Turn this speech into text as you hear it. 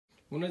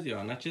Bună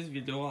ziua! În acest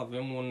video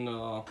avem un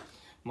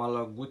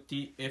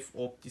malaguti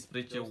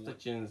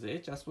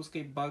F18-150. A spus că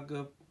îi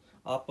bagă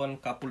apă în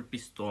capul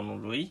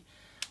pistonului.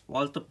 O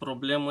altă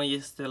problemă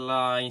este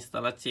la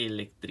instalația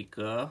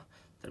electrică.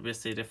 Trebuie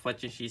să-i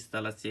refacem și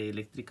instalația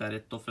electrică, are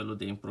tot felul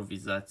de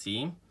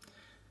improvizații.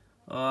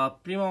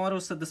 Prima oară o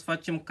să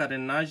desfacem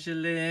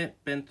carenajele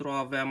pentru a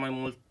avea mai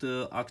mult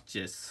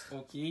acces.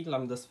 Ok,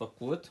 l-am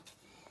desfăcut.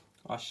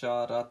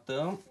 Așa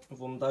arată.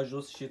 Vom da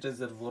jos și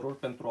rezervorul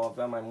pentru a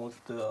avea mai mult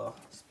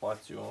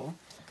spațiu.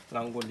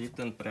 L-am golit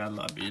în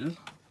prealabil.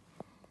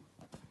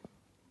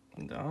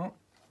 Da.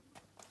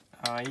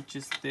 Aici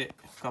este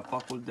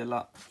capacul de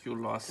la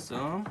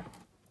chiuloasă.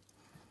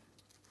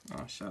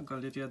 Așa,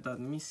 galeria de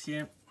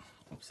admisie.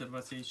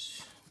 Observați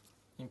aici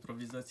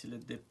improvizațiile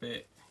de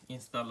pe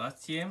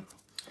instalație.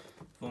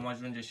 Vom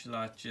ajunge și la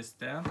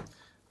acestea.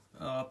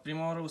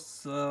 Prima oară o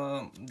să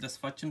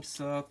desfacem,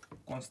 să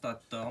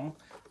constatăm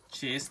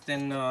ce este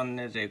în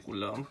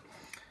neregulă.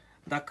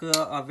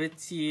 Dacă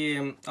aveți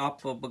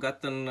apă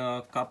băgată în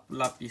cap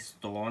la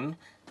piston,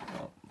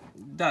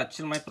 da,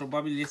 cel mai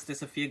probabil este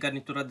să fie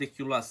garnitura de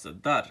chiuloasă,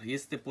 dar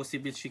este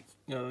posibil și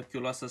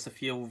chiuloasa să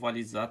fie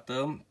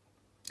ovalizată,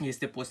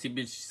 este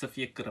posibil și să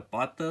fie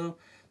crăpată,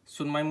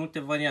 sunt mai multe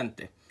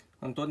variante.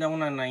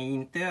 Întotdeauna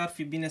înainte ar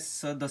fi bine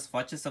să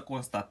desfaceți, să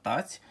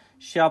constatați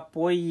și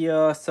apoi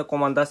să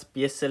comandați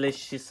piesele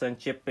și să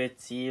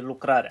începeți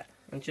lucrarea.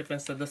 Începem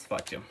să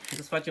desfacem.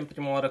 Desfacem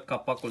prima oară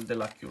capacul de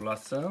la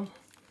chiuloasă.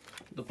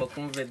 După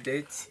cum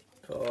vedeți,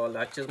 la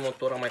acest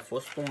motor a mai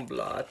fost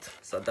umblat,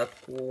 s-a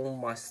dat cu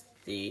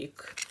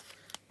mastic.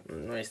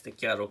 Nu este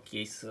chiar ok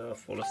să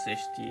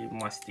folosești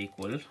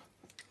masticul.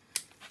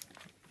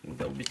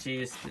 De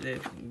obicei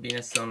este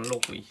bine să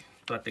înlocui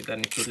toate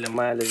garniturile,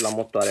 mai ales la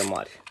motoare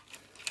mari.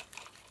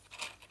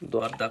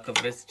 Doar dacă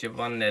vezi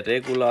ceva în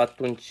neregulă,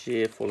 atunci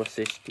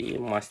folosești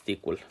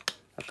masticul.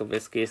 Dacă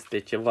vezi că este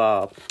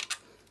ceva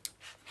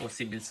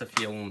posibil să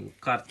fie un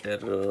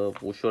carter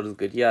ușor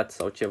zgâriat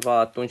sau ceva,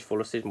 atunci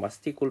folosești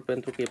masticul,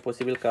 pentru că e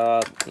posibil ca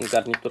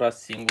garnitura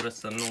singură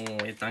să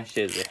nu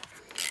etanșeze.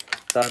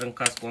 Dar în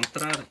caz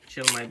contrar,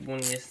 cel mai bun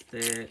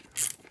este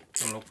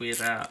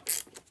înlocuirea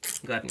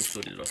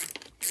garniturilor.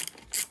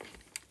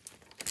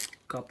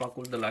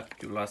 Capacul de la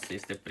chiuloasă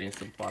este prins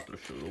în 4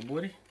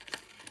 șuruburi.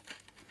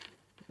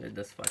 Le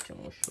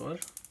desfacem ușor.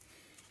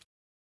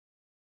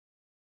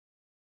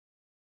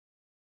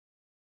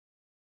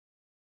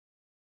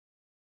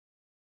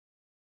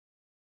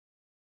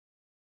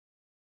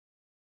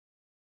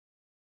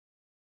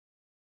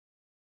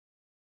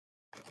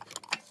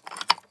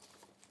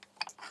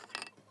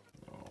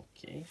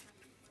 Ok.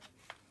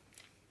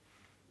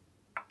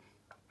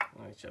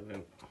 Aici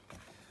avem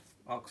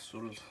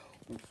axul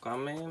cu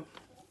came,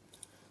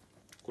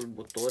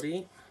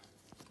 culbutorii.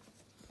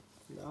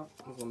 Da?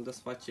 Vom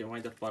desface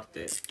mai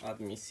departe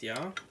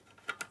admisia,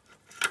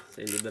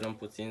 să eliberăm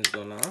puțin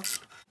zona.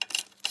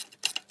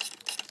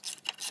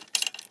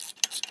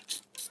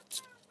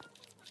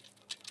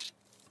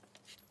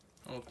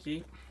 Ok,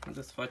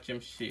 desfacem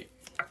și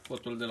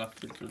cotul de la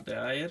filtrul de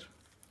aer.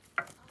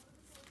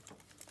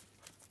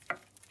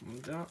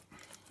 Da.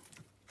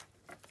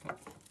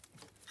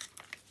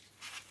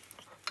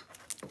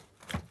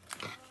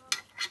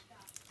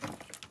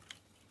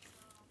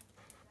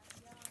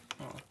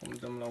 Acum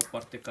dăm la o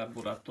parte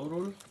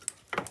carburatorul.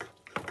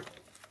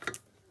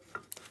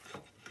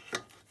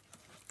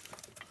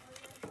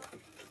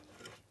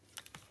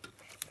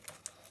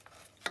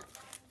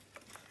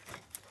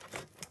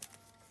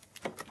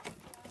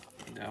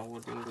 Da,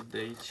 ordinul de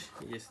aici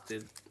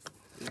este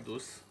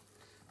dus.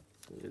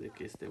 Se vede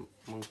că este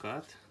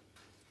mâncat.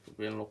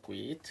 Trebuie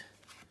înlocuit.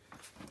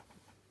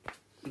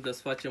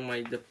 Desfacem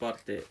mai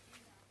departe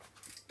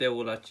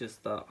teul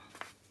acesta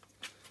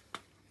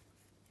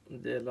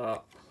de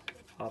la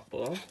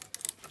apă,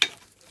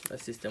 la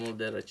sistemul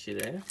de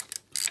răcire.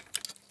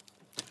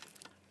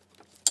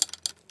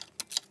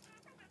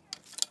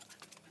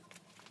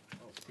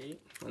 Ok,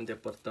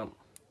 îndepărtăm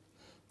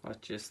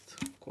acest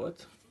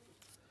cot.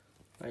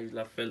 Aici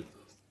la fel,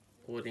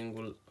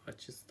 o-ringul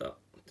acesta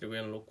trebuie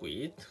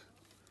înlocuit.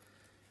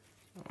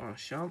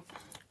 Așa,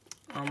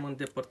 am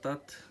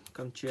îndepărtat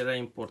cam ce era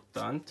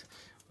important.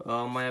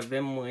 Mai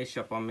avem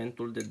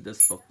eșapamentul de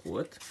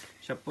desfăcut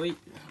și apoi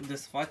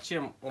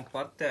desfacem în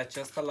partea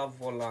aceasta la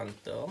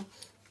volantă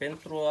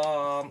pentru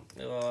a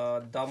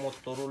da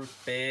motorul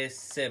pe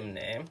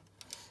semne.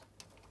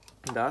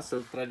 Da,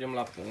 să-l tragem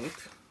la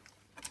punct.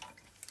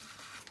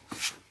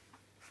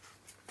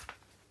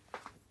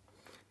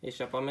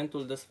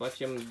 Eșapamentul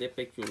desfacem de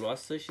pe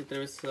chiuloasă și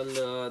trebuie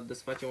să-l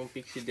desfacem un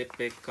pic și de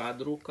pe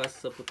cadru ca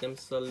să putem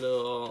să-l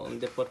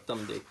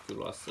îndepărtăm de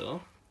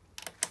chiuloasă.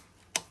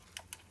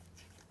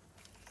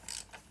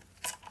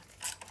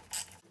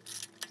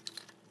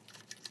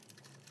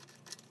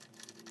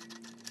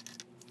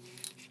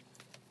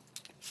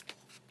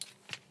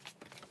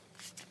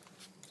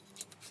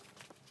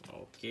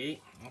 Ok,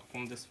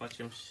 acum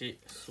desfacem și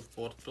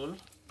suportul.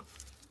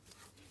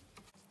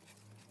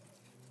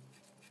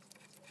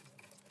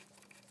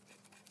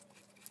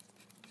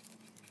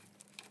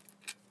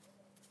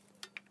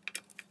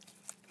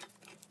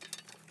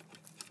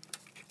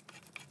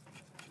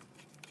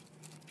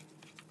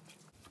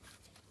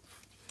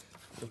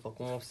 După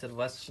cum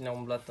observați, cine a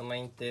umblat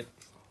înainte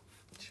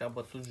și-a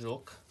bătut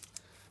joc.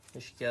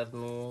 Deci chiar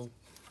nu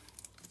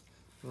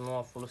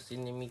a folosit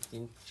nimic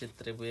din ce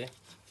trebuie.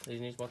 Deci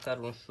nici măcar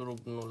un șurub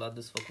nu l-a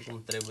desfăcut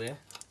cum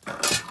trebuie.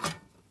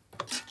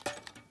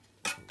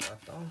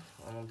 Gata,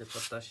 am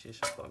îndepărtat și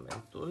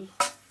eșapamentul.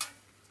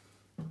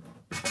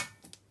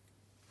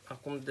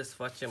 Acum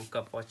desfacem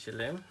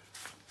capacele.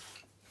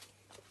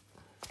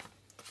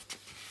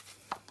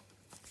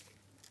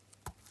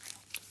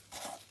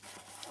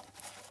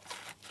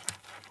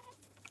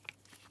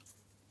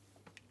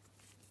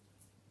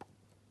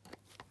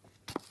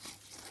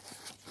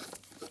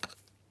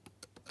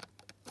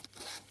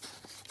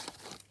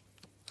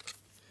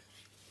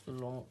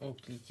 Luăm un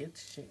clichet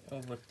și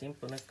învârtim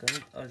până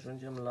când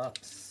ajungem la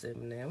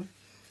semne.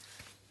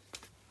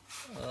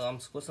 Am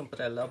scos în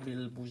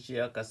prealabil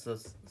bujia ca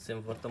să se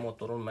învârtă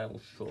motorul mai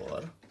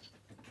ușor.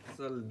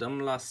 Să-l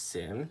dăm la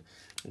semn.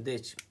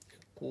 Deci,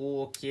 cu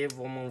o cheie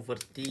vom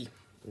învârti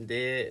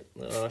de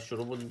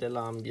șurubul de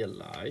la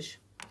ambielaj.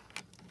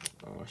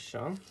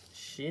 Așa.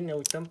 Și ne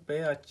uităm pe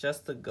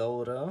această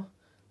gaură.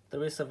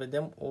 Trebuie să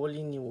vedem o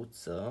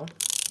liniuță.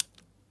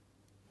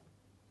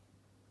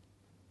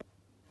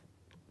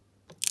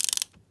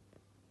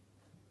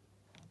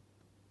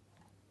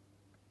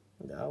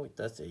 Da,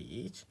 uitați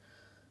aici.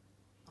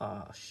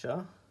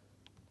 Așa.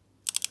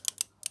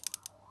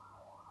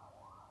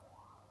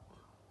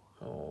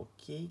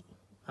 Ok.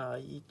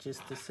 Aici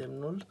este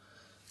semnul.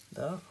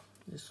 Da?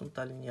 Deci sunt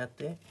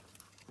aliniate.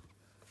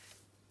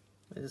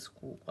 Vedeți,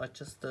 cu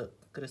această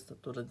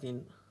crestătură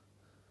din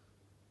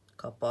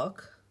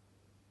capac.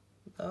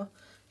 Da?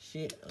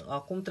 Și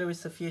acum trebuie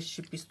să fie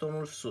și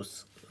pistonul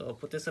sus.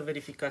 Puteți să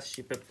verificați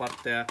și pe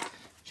partea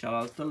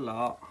cealaltă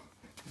la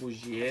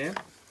bujie.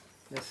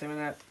 De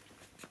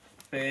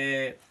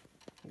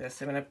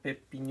asemenea, pe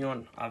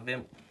pinion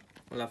avem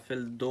la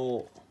fel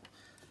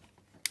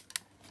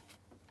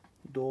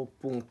două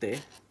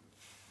puncte,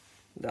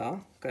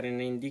 da, care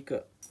ne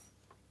indică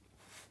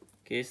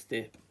că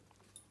este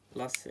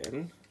la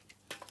semn.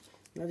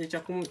 Da, deci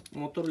acum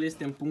motorul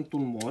este în punctul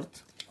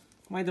mort.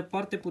 Mai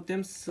departe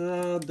putem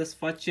să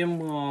desfacem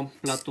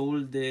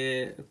platoul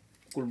de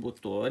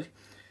culbutori,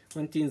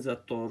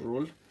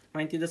 întinzătorul.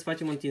 Mai întâi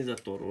desfacem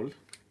întinzătorul.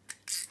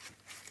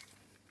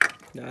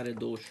 Are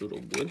două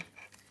șuruburi.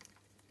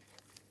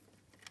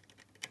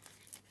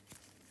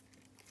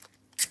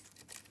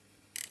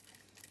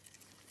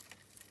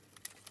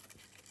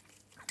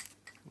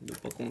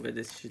 După cum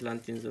vedeți, și la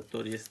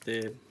întinzător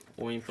este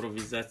o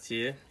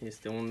improvizație,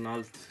 este un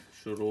alt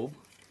șurub.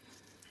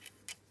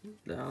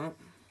 Da.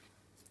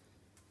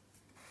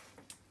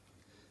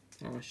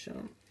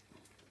 Așa.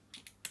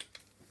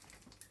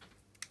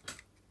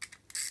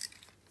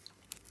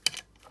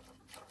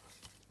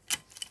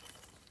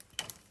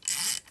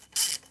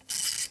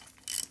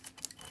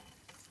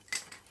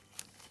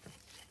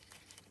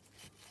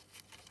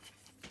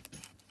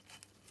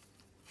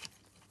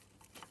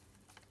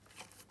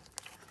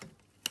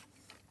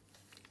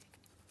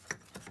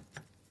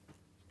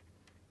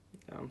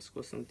 Am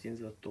scos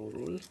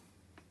întinzătorul.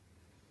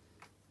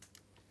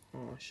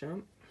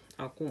 Așa.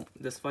 Acum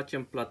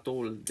desfacem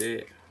platoul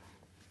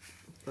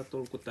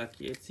cu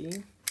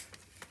tachieții.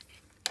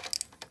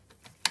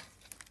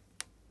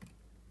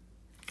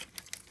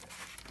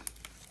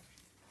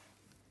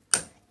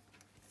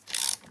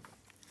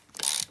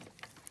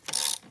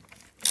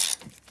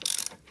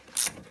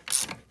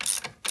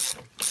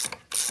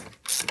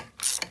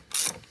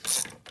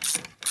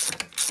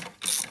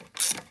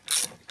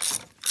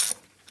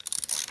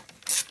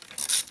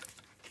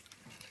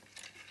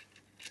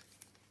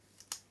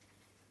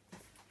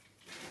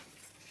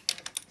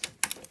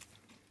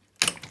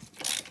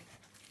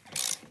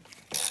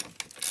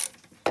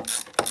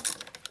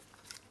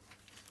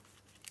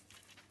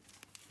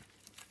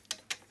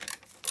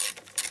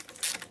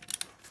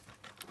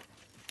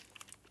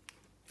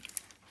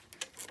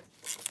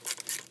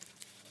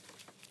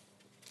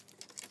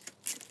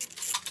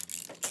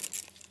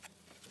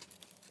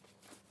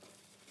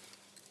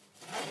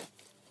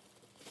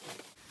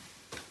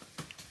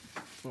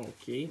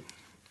 Ok,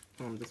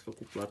 am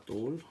desfăcut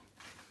platoul.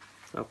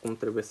 Acum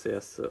trebuie să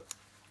iasă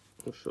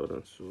ușor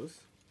în sus.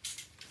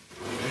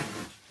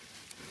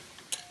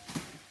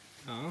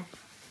 Da.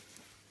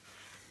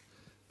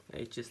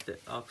 Aici este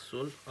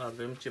axul,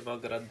 avem ceva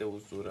grad de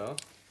uzură.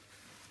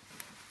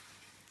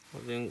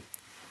 Avem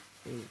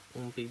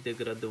un pic de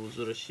grad de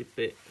uzură și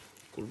pe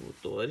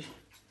culbutori.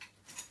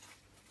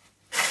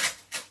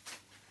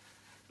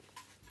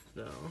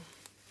 Da.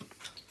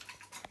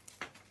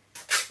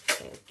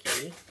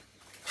 Ok.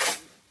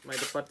 Mai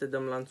departe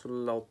dăm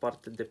lanțul la o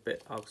parte de pe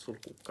axul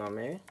cu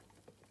came.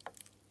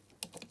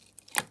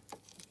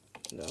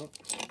 Da.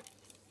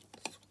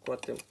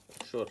 Scoatem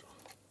ușor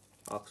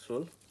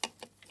axul.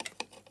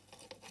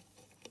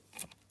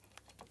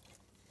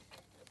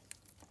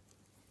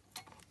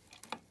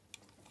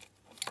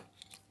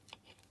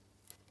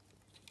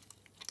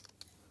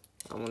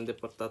 Am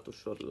îndepărtat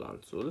ușor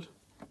lanțul.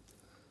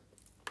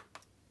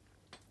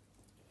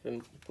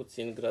 Avem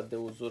puțin grad de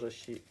uzură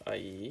și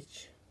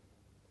aici.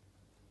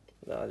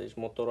 Da, deci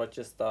motorul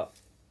acesta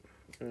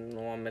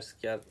nu a mers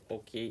chiar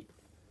ok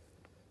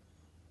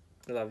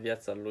la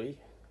viața lui.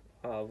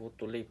 A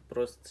avut ulei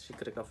prost și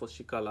cred că a fost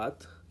și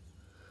calat.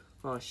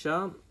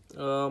 Așa,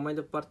 mai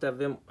departe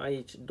avem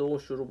aici două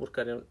șuruburi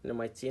care ne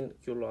mai țin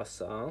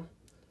chiuloasa.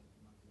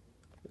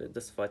 Le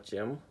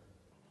desfacem.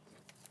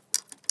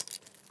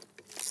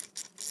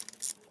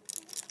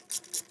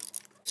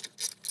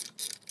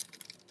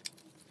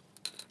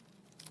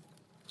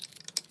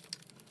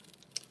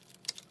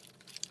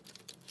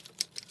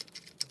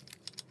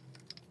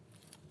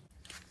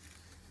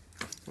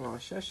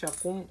 Așa, și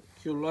acum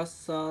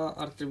chiuloasa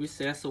ar trebui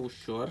să iasă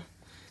ușor,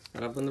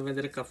 dar având în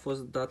vedere că a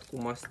fost dat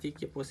cu mastic,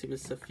 e posibil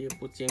să fie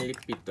puțin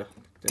lipită.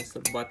 Putem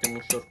să batem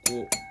ușor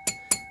cu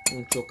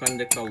un ciocan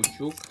de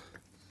cauciuc,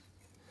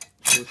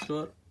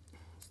 ușor,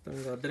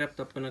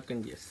 stânga-dreapta până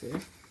când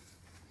iese.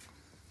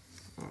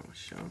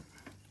 Așa,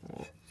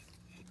 o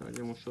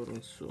tragem ușor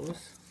în sus.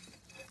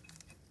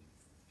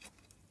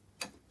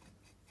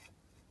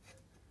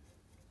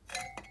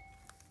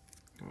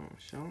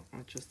 Așa,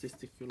 aceasta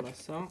este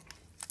chiuloasa.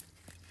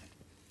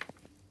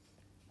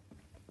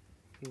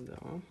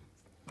 Da,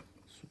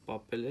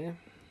 supapele.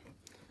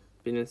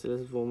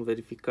 Bineînțeles, vom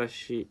verifica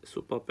și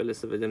supapele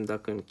să vedem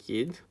dacă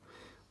închid.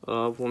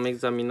 Vom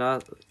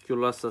examina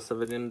chiuloasa să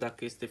vedem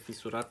dacă este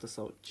fisurată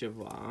sau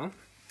ceva.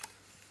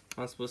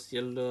 Am spus,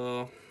 el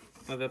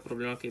avea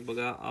problema că îi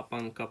băga apa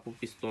în capul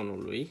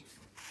pistonului.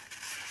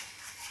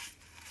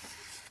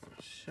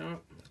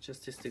 Așa,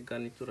 aceasta este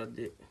garnitura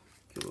de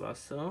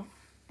chiuloasă.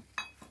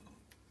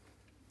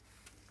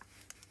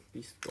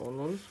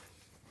 Pistonul.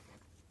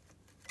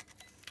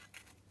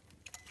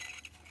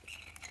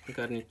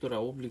 Garnitura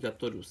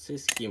obligatoriu se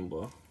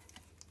schimbă.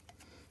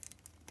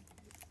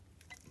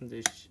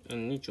 Deci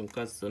în niciun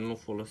caz să nu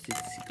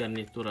folosiți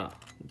garnitura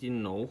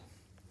din nou,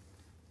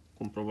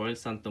 cum probabil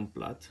s-a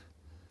întâmplat.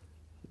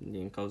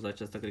 Din cauza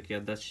aceasta cred că i-a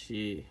dat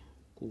și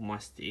cu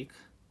mastic.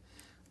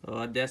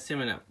 De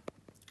asemenea,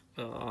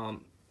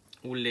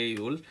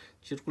 uleiul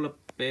circulă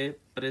pe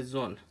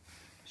prezon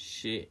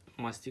și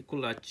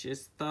masticul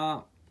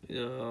acesta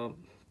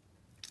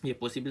e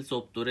posibil să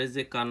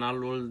obtureze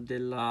canalul de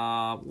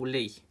la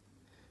ulei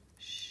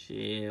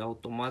și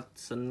automat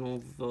să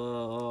nu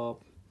vă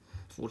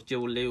urce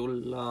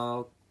uleiul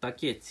la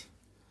tacheți.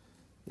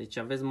 Deci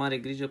aveți mare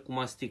grijă cu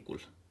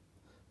masticul.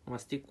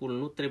 Masticul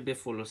nu trebuie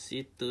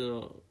folosit,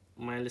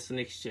 mai ales în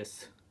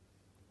exces.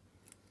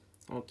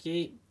 Ok,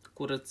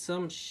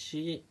 curățăm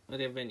și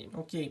revenim.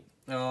 Ok,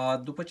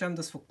 după ce am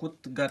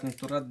desfăcut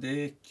garnitura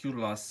de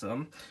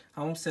chiuloasă,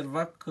 am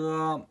observat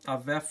că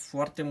avea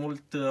foarte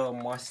mult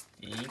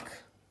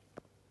mastic.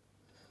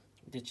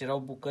 Deci erau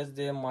bucăți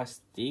de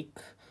mastic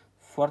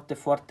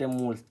foarte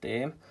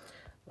multe.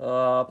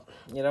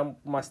 Era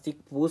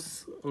mastic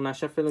pus în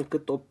așa fel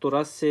încât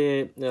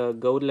obturase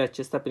găurile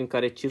acestea prin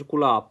care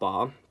circulă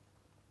apa.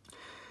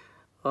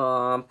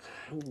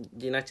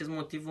 Din acest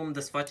motiv vom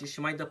desface și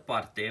mai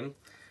departe.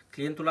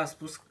 Clientul a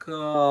spus că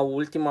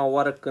ultima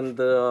oară când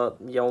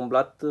i-a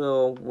umblat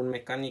un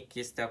mecanic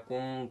este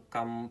acum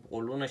cam o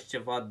lună și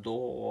ceva,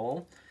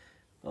 două.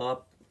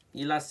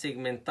 El a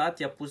segmentat,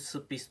 i-a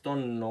pus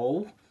piston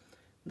nou,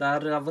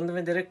 dar având în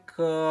vedere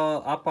că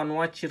apa nu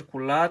a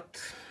circulat,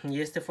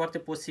 este foarte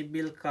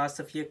posibil ca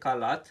să fie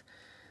calat.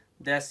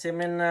 De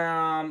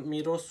asemenea,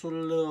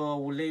 mirosul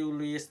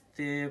uleiului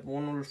este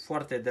unul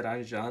foarte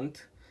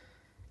deranjant.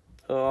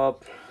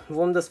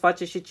 Vom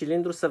desface și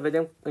cilindrul să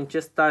vedem în ce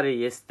stare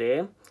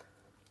este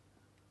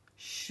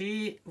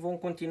și vom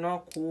continua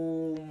cu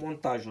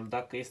montajul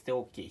dacă este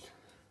ok.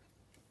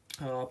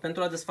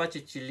 Pentru a desface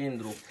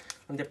cilindrul,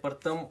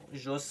 îndepărtăm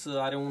jos,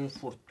 are un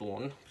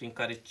furtun prin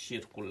care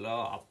circulă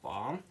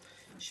apa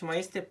și mai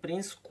este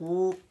prins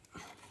cu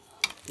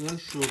un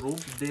șurub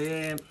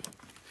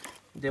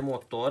de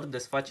motor.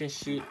 Desfacem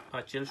și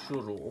acel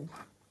șurub.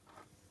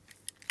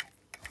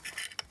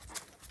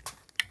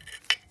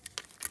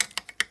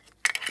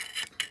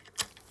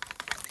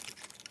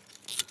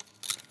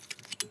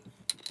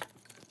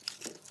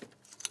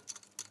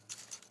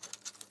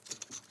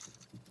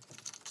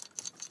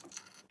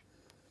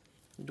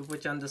 După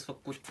ce am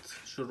desfăcut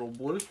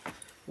șurubul,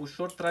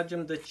 ușor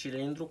tragem de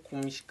cilindru cu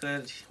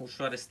mișcări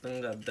ușoare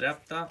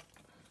stânga-dreapta.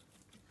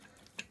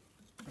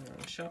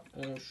 Așa,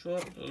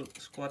 ușor îl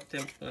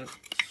scoatem în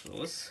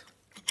sus.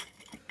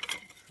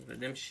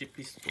 Vedem și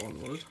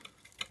pistonul.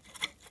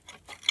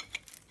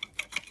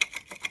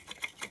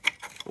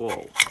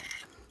 Wow!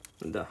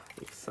 Da,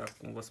 exact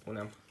cum vă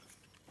spuneam.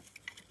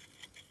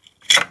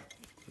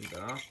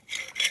 Da.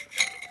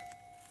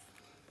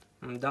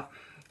 Da.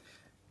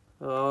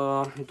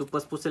 După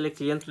spusele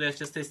clientului,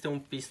 acesta este un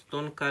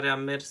piston care a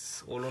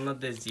mers o lună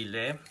de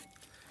zile,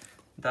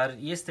 dar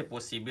este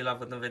posibil,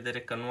 având în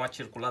vedere că nu a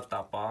circulat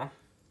apa,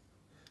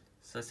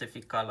 să se fi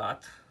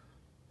calat.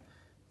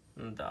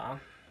 Da.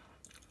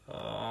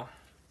 Da,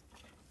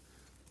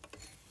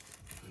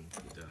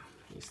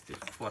 este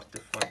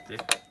foarte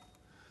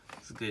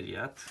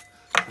zgâriat.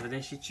 Să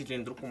vedem și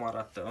cilindru cum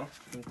arată,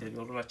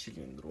 interiorul la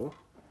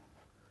cilindru.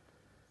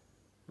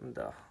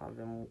 Da,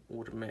 avem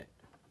urme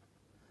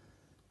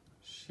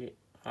și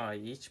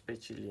aici pe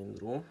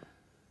cilindru.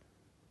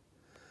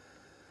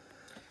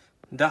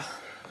 Da,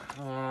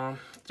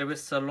 trebuie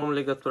să luăm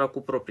legătura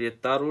cu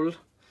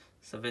proprietarul,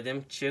 să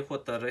vedem ce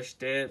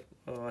hotărăște.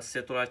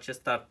 Setul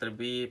acesta ar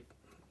trebui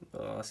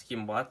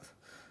schimbat,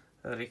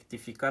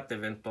 rectificat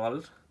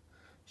eventual,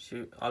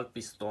 și alt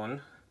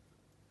piston.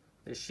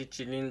 Deci și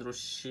cilindru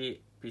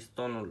și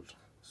pistonul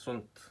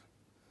sunt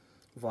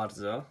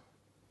varză.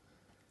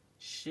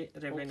 Și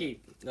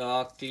revenim.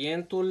 Ok.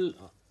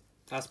 Clientul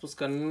a spus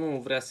că nu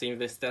vrea să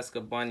investească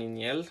bani în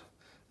el,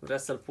 vrea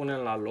să-l punem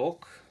la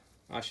loc,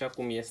 așa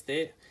cum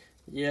este.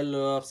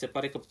 El se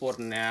pare că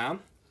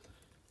pornea.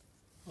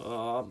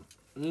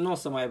 Nu o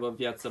să mai aibă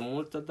viață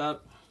multă,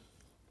 dar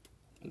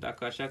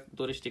dacă așa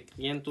dorește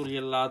clientul,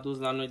 el l-a adus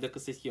la noi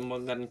decât să-i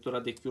schimbăm garnitura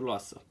de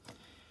chiuloasă.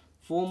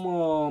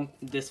 Vom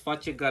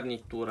desface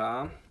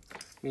garnitura,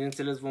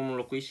 bineînțeles vom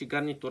înlocui și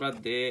garnitura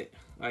de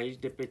aici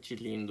de pe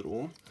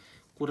cilindru.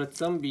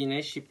 Curățăm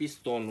bine și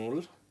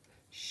pistonul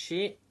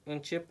și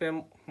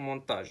începem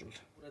montajul.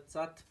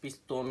 Curățat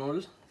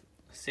pistonul,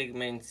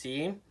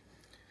 segmenții,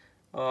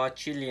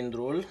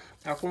 cilindrul.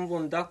 Acum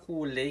vom da cu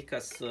ulei ca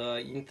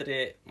să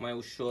intre mai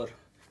ușor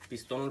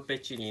pistonul pe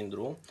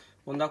cilindru.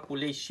 Vom da cu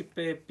ulei și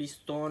pe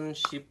piston,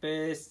 și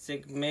pe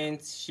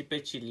segmenți, și pe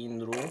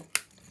cilindru.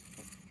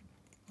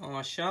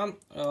 Așa.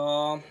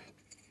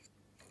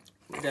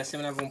 De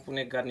asemenea vom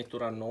pune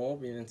garnitura nouă,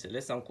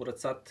 bineînțeles. Am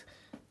curățat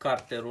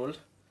carterul,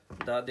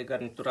 da, de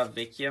garnitura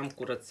veche. Am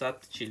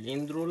curățat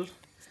cilindrul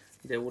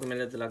de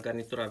urmele de la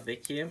garnitura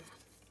veche.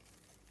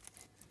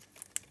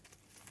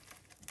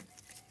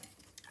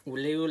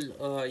 Uleiul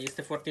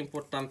este foarte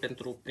important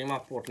pentru prima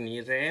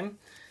pornire,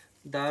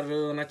 dar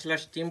în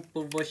același timp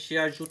vă și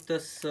ajută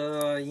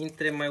să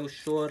intre mai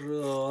ușor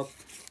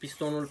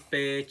pistonul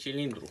pe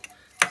cilindru,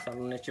 să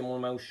alunece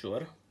mult mai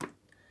ușor.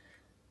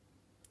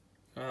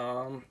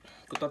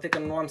 Cu toate că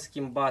nu am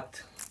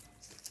schimbat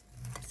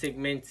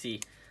segmenții,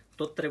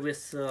 tot trebuie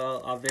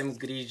să avem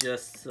grijă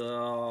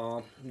să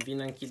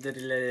vină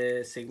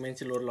închiderile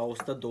segmenților la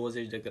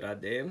 120 de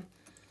grade,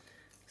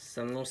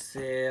 să nu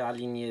se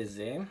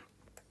alinieze.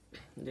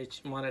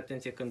 Deci mare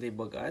atenție când îi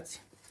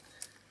băgați.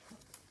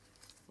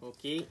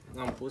 Ok,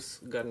 am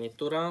pus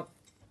garnitura.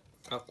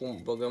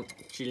 Acum băgăm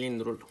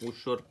cilindrul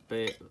ușor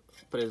pe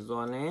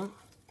prezoane.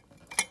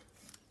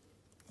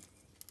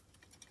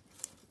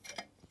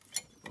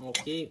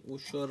 Ok,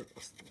 ușor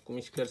cu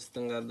mișcări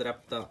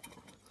stânga-dreapta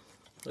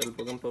îl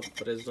băgăm pe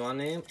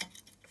prezoane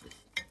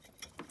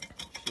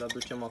și îl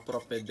aducem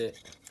aproape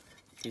de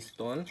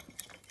piston.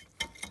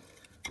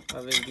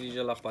 Aveți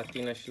grijă la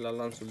patină și la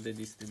lanțul de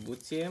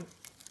distribuție.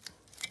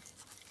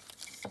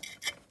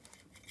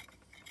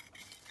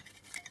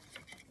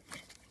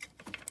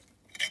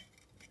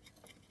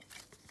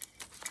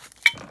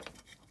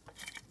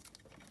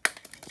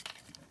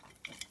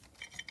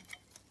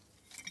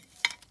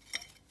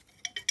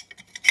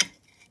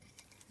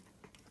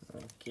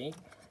 Ok,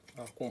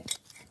 acum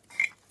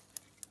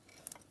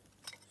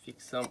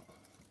fixăm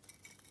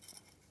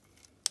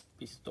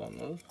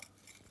pistonul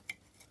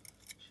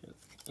și îl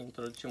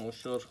introducem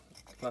ușor,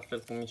 la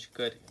fel cu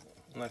mișcări,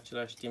 în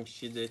același timp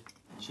și de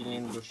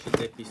cilindru și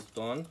de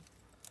piston.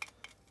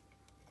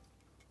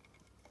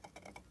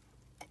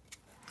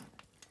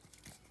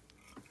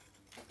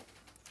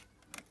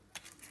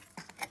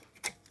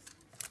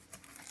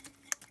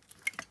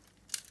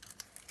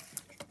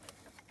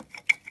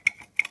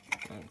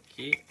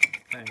 Ok,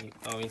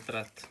 au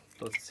intrat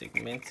toți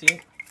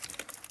segmenții.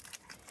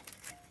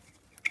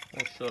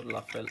 Ușor,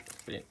 la fel,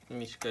 prin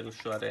mișcări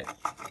ușoare.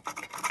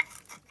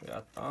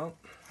 Gata,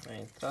 a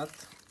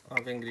intrat.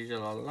 Avem grijă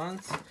la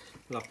lanț,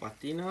 la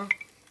patină,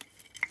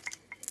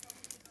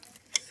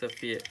 să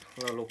fie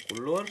la locul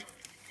lor.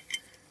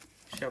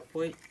 Și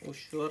apoi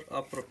ușor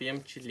apropiem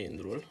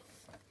cilindrul.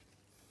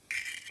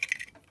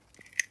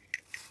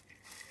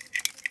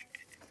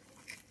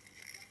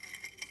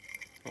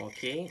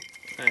 Ok,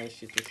 a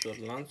ieșit ușor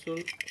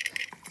lanțul.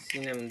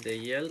 Ținem de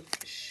el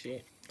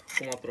și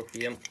acum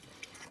apropiem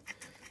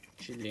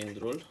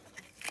cilindrul.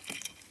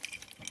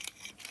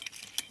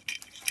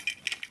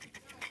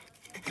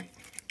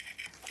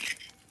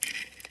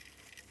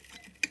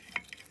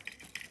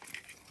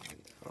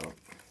 Da.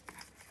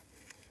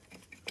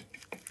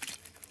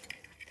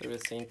 Trebuie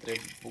să intre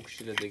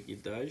bucșile de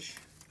ghidaj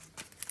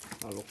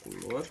la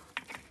locul lor.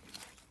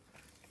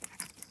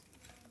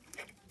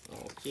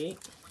 Ok,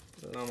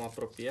 l-am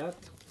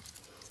apropiat.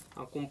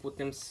 Acum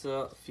putem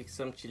să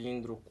fixăm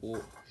cilindrul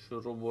cu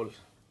șurubul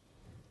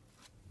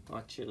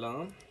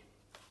acela.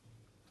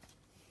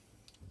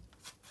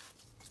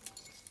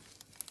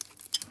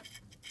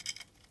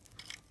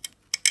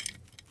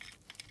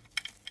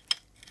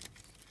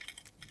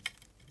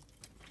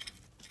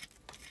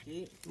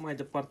 Okay. Mai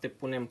departe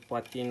punem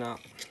patina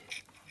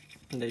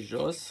de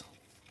jos.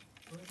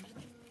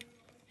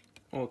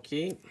 Ok,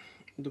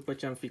 după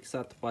ce am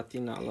fixat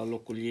patina la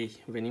locul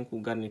ei, venim cu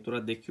garnitura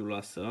de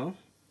chiuloasă,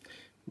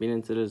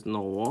 bineînțeles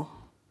nouă.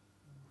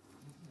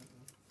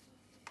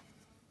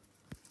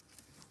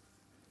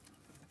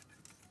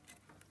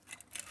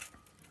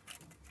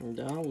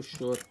 Da,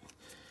 ușor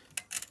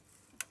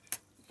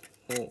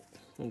o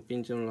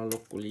împingem la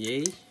locul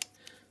ei,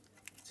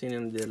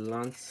 ținem de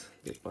lanț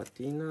de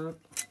patină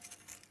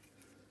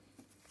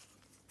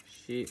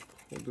și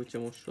o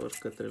ducem ușor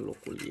către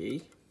locul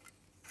ei.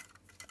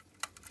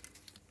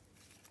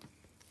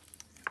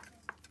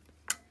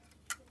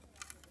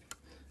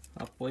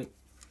 Apoi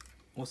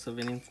o să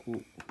venim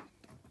cu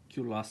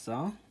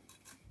chiuloasa.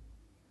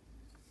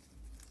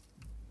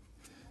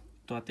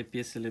 Toate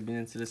piesele,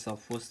 bineînțeles, au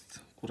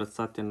fost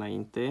curățate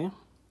înainte.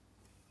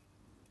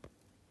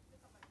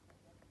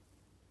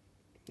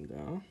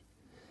 Da.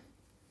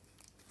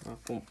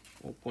 Acum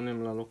o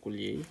punem la locul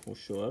ei,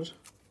 ușor.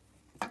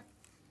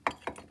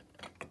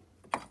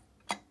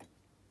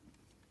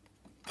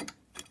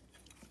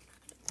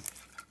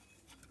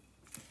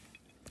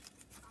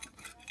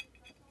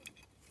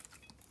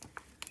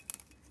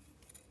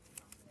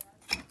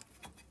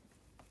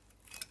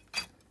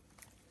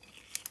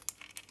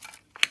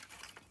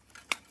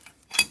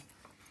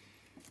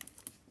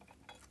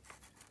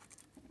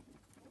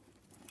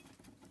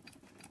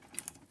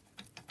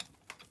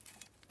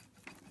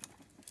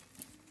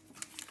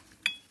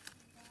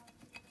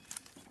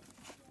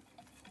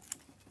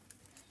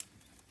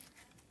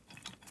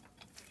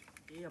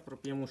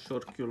 Apropiem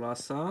ușor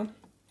chiuloasa.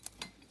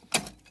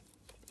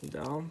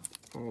 Da,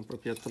 am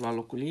apropiat la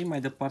locul ei.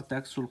 Mai departe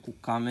axul cu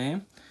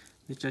came.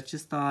 Deci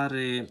acesta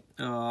are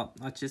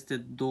aceste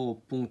două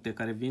puncte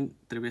care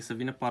trebuie să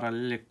vină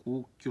paralele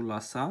cu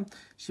chiuloasa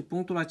și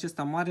punctul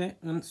acesta mare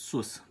în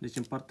sus, deci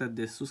în partea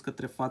de sus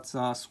către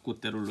fața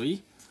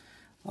scuterului.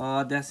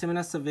 De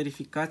asemenea, să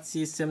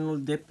verificați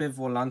semnul de pe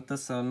volantă,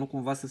 să nu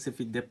cumva să se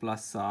fi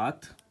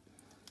deplasat.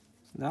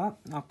 Da?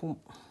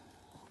 Acum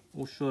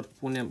ușor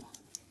punem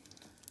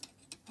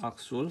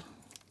axul.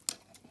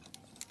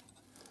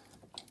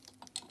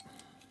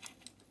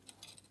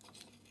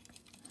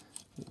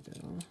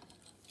 Da.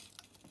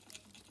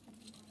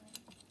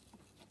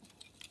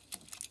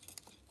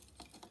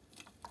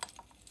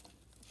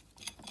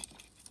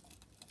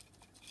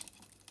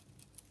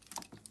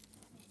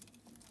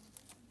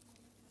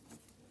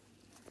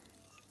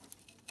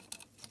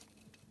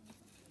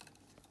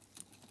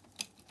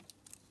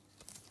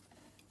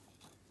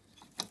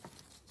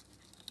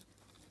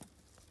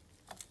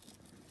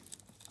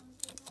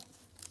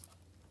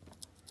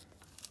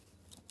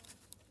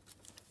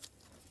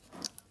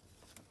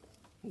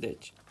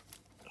 Deci,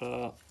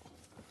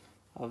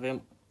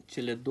 avem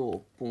cele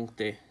două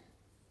puncte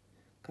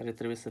care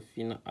trebuie să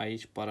vină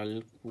aici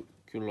paralel cu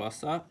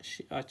chiuloasa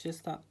și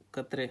acesta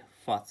către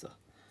față.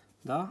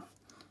 Da?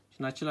 Și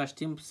în același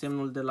timp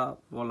semnul de la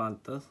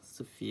volantă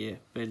să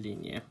fie pe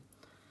linie.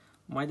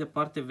 Mai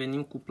departe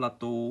venim cu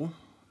platoul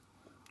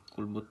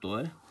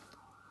culbători.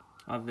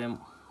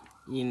 Avem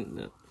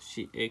in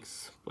și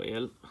ex pe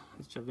el.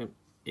 Deci avem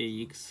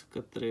EX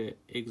către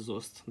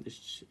exhaust,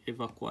 deci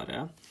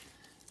evacuarea.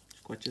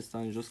 Cu acesta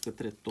în jos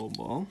către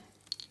tobă.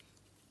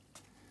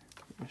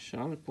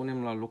 Așa, îl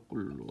punem la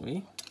locul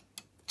lui.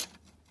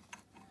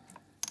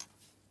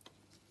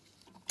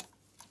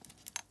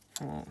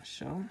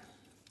 Așa.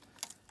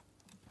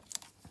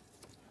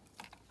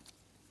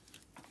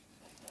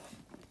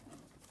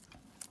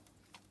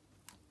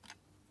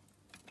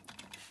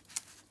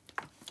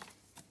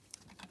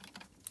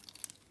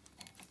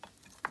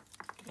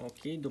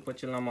 Ok, după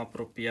ce l-am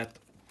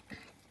apropiat,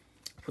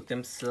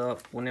 putem să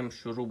punem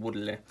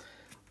șuruburile.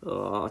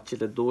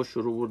 Cele două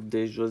șuruburi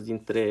de jos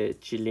dintre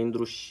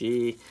cilindru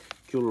și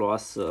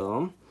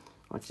chiuloasă,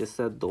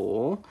 acestea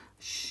două,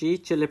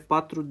 și cele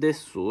 4 de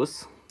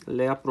sus,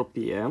 le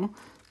apropiem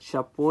și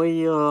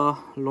apoi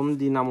luăm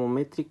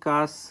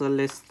dinamometrica să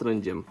le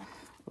strângem.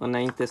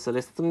 Înainte să le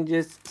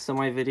strângeți, să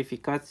mai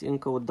verificați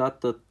încă o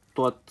dată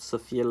tot să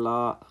fie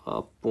la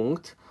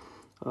punct.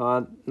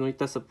 Nu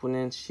uitați să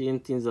punem și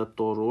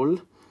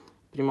întinzătorul.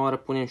 Prima oară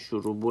punem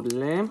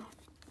șuruburile.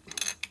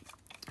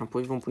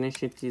 Apoi vom pune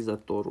și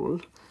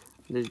întinzătorul.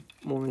 Deci,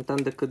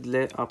 momentan, decât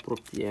le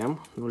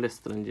apropiem, nu le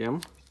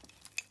strângem.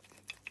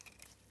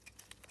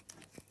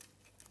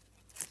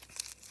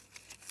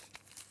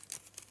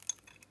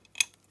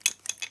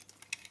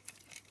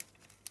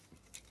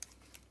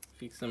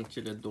 Fixăm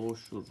cele două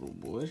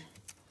șuruburi.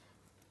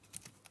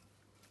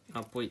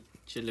 Apoi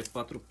cele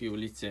 4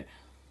 piulițe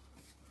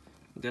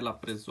de la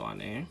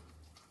prezoane.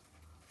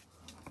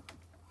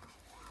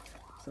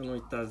 Să nu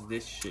uitați de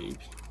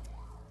shape.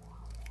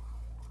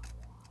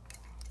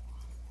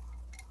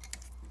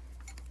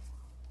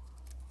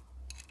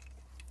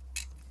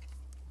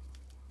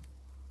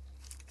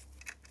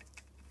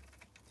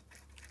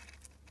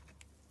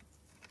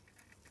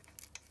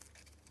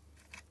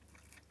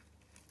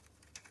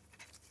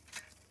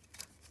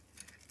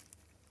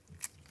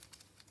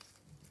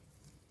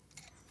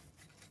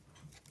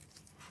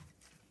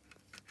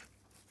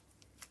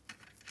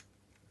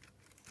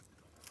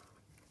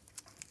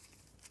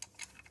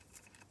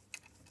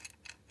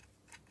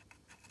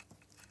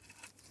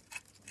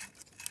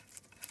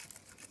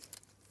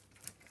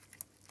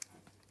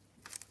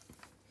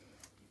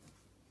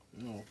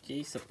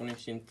 Ok, să punem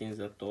și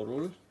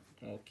întinzătorul.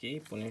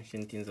 Ok, punem și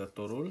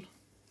întinzătorul.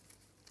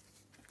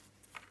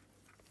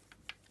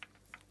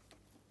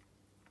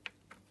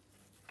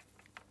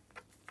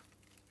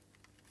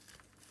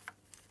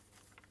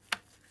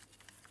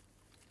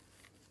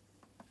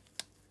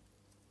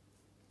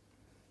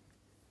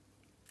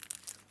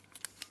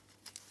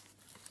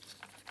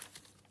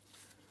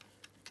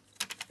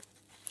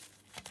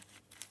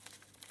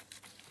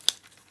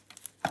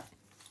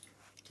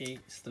 Ok,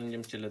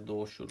 strângem cele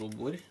două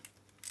șuruburi.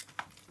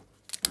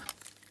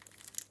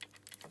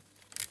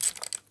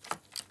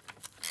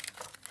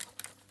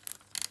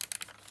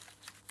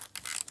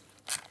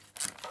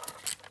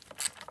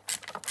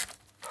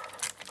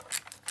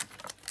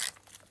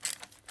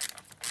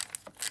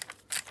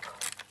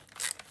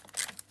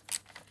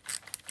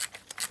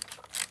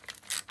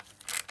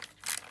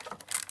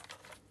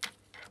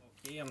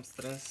 Ok, am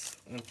strâns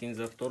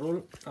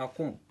întinzătorul.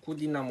 Acum, cu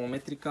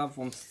dinamometrica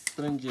vom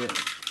strânge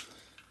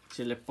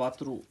cele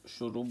 4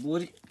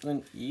 șuruburi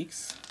în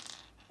X,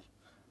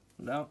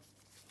 da?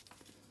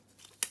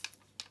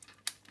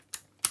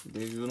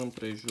 De jur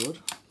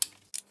împrejur.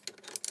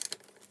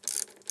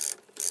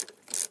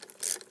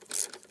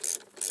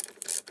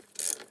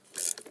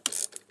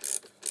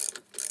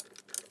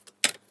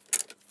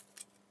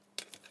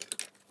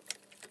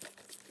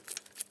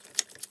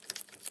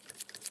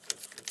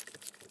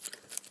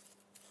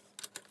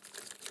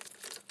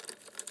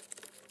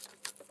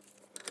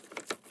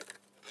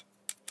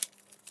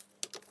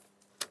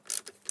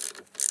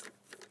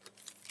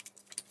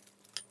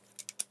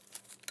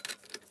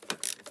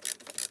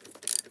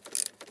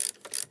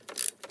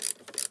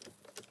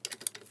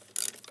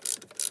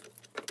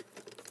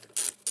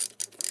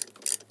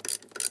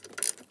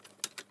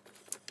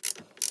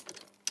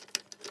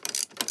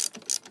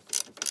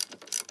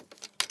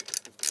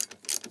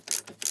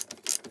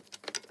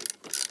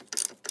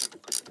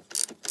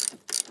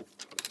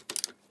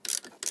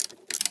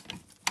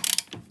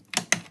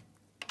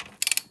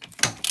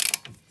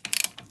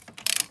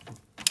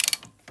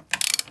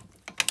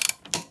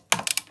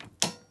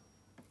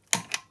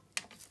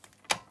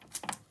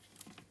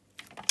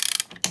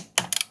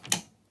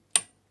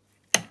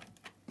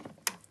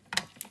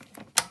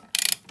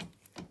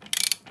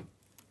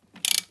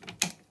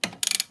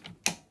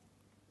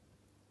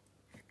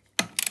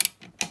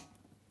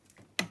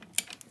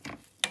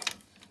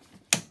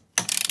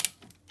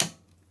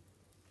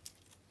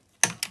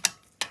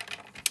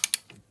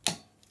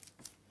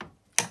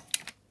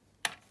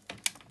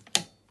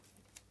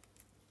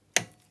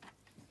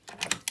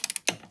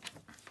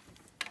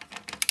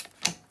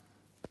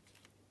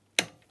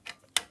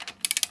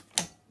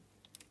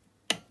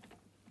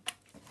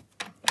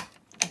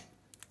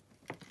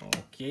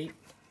 Ok,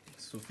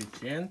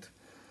 suficient.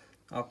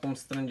 Acum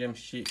strângem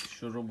și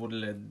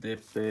șuruburile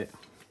de pe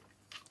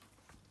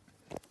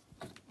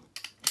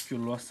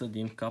chiuloasă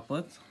din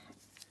capăt.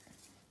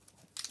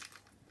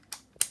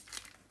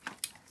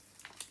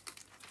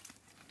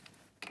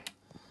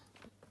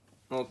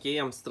 Ok,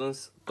 am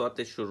strâns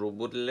toate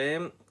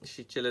șuruburile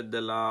și cele de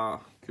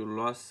la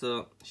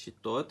chiuloasă și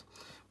tot.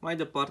 Mai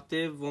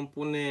departe vom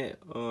pune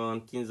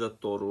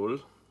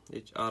întinzătorul,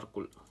 deci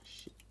arcul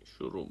și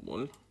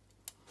șurubul.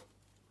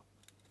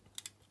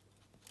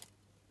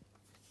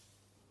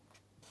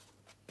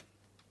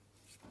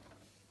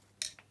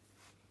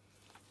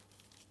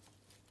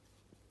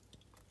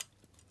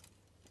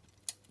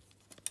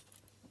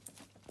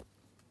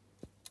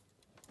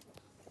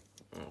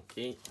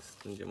 Ok,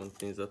 strângem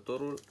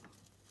întinzătorul.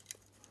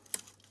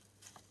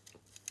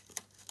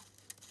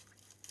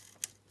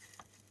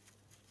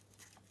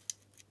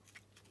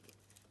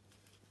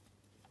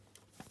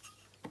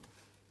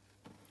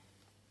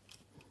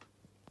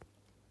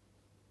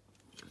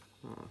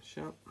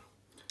 Așa.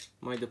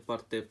 Mai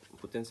departe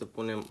putem să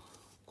punem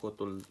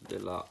cotul de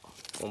la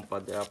pompa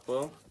de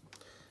apă.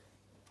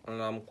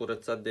 L-am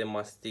curățat de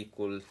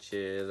masticul ce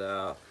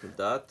era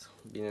dat.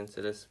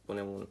 Bineînțeles,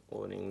 punem un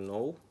o-ring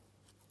nou.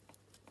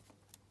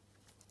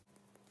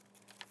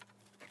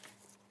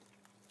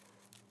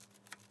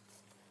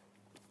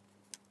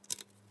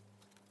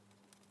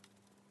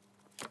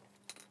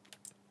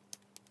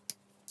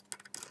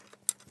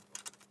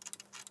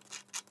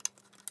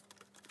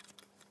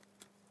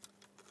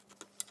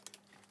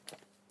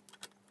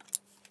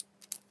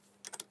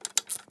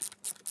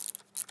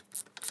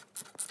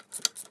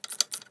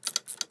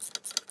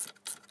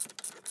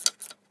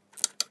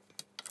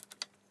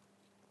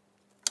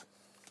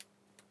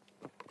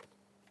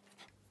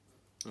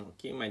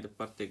 Ok, mai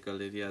departe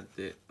galeria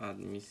de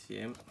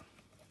admisie.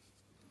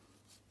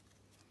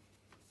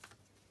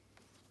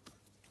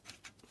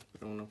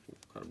 Împreună cu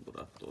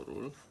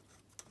carburatorul.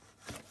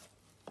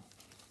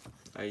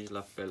 Aici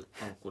la fel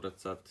am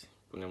curățat,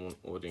 punem un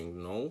o-ring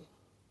nou.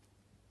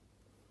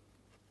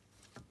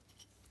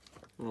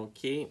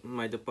 Ok,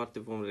 mai departe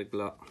vom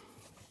regla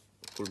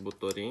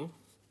culbutorii.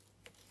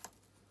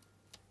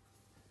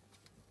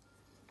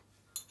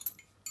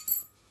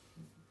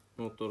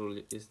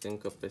 Motorul este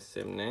încă pe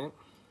semne.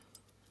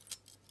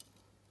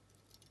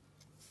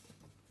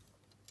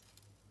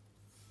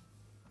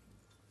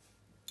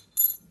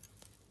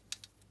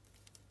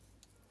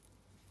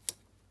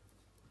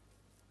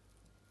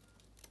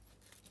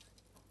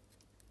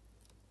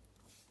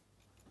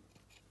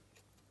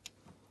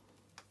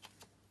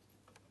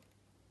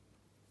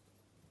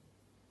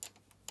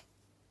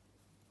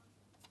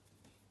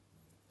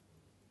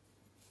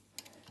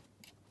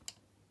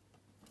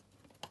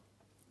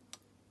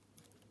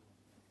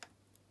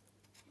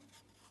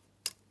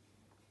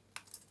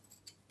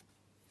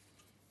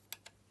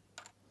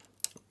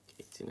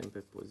 ținem pe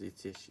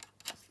poziție și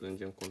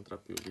strângem contra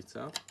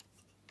piulița.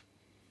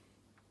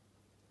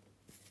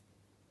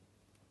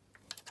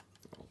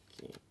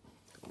 Ok,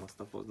 cam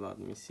asta a fost la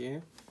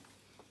admisie.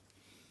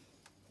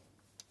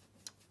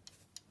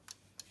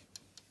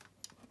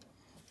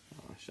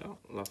 Așa,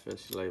 la fel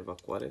și la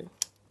evacuare.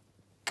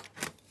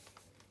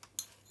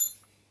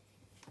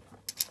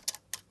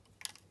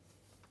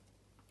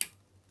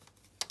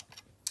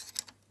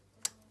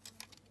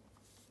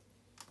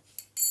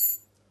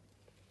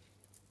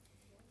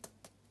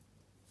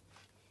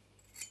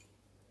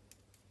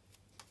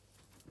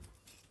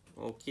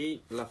 Ok,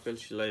 la fel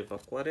și la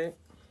evacuare.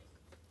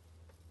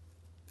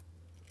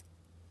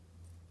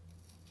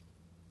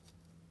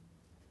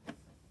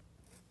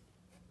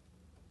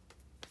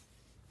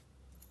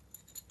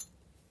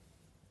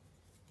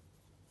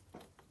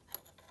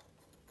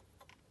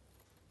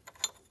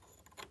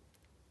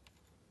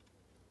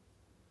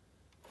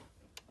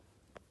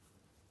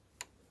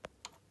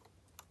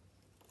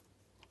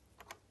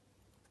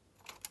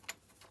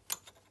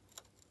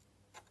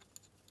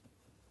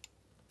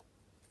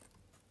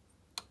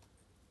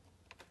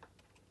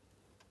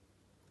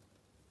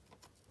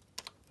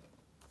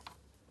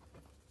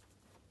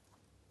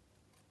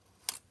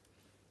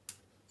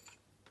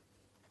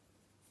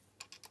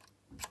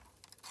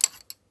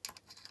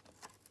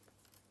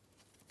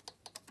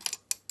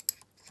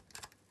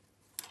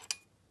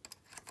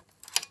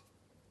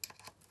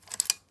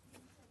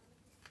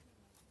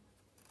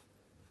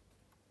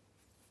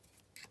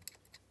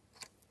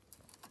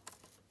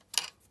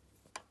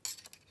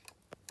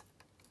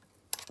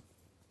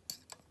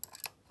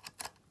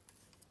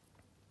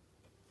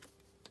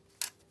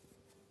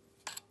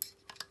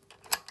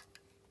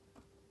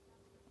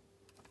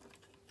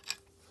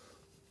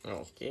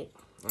 Ok,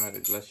 a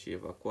reglat și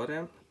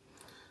evacuarea.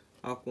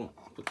 Acum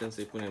putem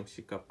să-i punem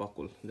și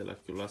capacul de la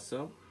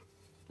chiulasă.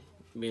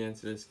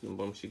 Bineînțeles,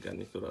 schimbăm și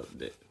garnitura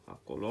de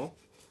acolo.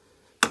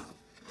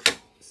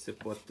 Se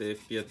poate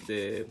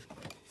pierde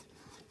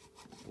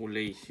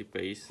ulei și pe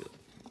aici.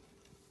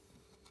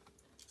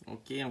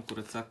 Ok, am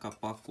curățat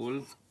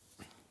capacul.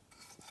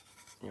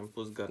 I-am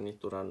pus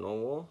garnitura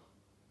nouă.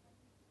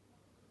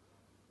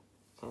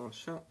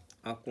 Așa,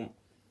 acum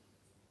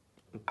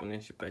îl punem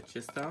și pe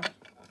acesta.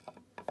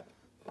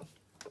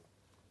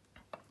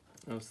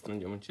 Îl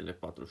strângem în cele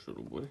 4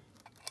 șuruburi.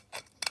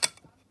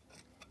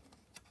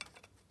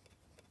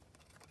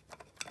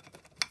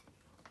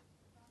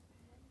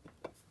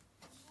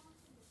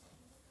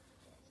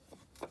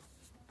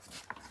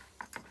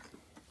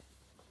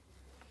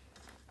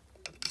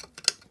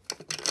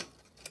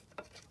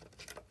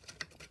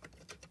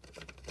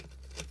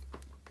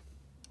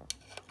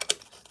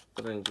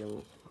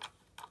 Strângem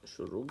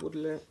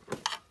șuruburile.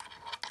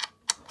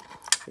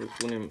 Îi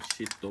punem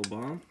și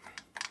toba.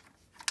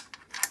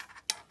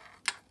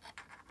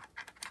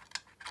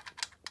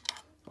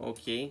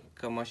 Ok,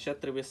 cam așa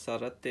trebuie să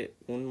arate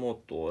un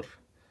motor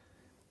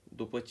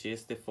după ce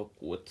este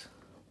făcut.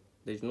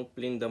 Deci nu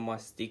plin de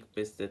mastic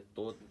peste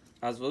tot.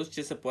 Ați văzut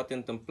ce se poate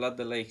întâmpla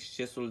de la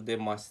excesul de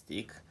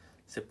mastic.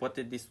 Se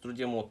poate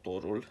distruge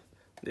motorul.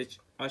 Deci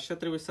așa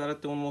trebuie să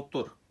arate un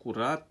motor.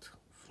 Curat,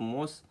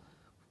 frumos.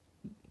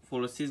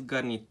 Folosiți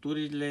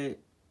garniturile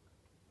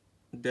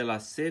de la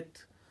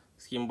set.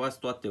 Schimbați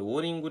toate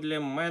o-ringurile,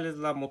 mai ales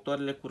la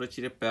motoarele cu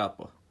răcire pe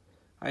apă.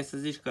 Hai să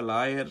zici că la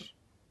aer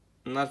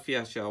n-ar fi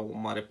așa o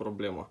mare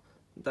problemă.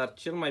 Dar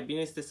cel mai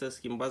bine este să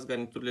schimbați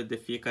garniturile de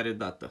fiecare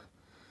dată.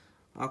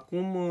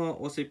 Acum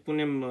o să-i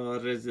punem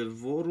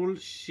rezervorul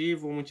și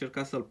vom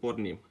încerca să-l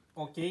pornim.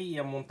 Ok,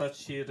 i-am montat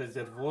și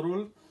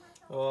rezervorul.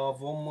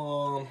 Vom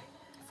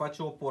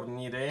face o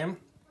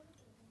pornire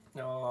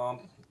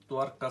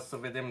doar ca să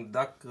vedem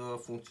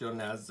dacă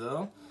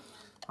funcționează.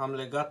 Am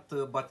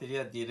legat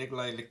bateria direct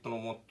la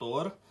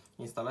electromotor.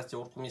 Instalația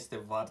oricum este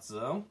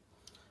varză.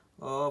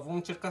 Vom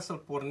încerca să-l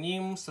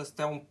pornim, să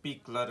stea un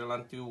pic la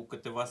relantiu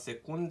câteva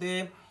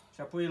secunde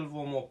și apoi îl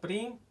vom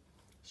opri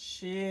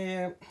și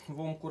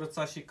vom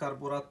curăța și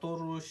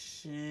carburatorul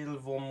și îl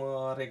vom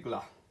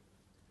regla.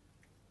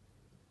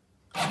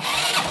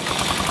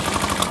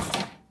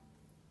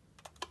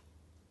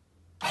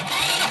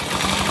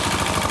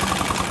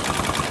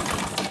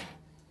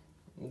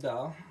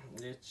 Da,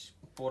 deci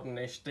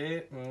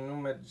pornește, nu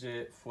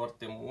merge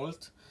foarte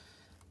mult.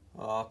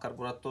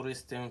 Carburatorul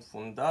este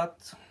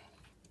înfundat.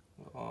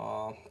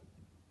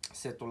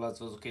 Setul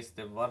l-ați văzut că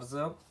este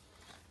varză,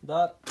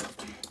 dar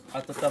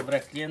atâta vrea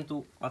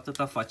clientul,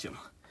 atâta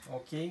facem.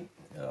 Ok,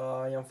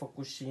 i-am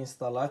făcut și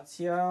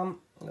instalația.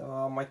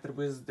 Mai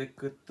trebuie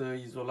decât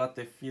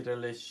izolate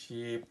firele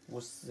și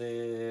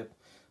puse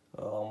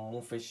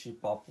mufe și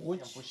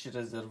papuci. Am pus și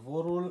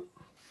rezervorul.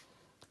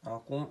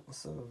 Acum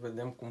să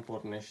vedem cum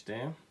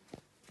pornește.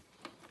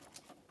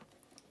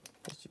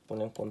 Deci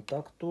punem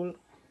contactul.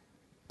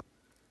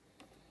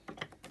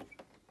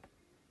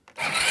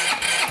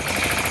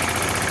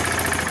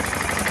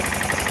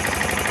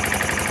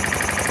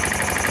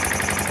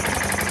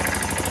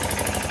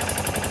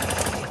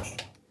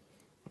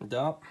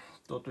 Da,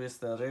 totul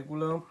este în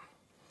regulă.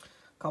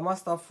 Cam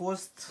asta a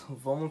fost.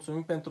 Vă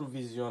mulțumim pentru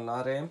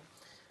vizionare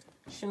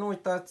Și nu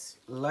uitați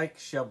like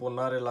și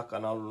abonare la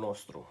canalul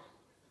nostru.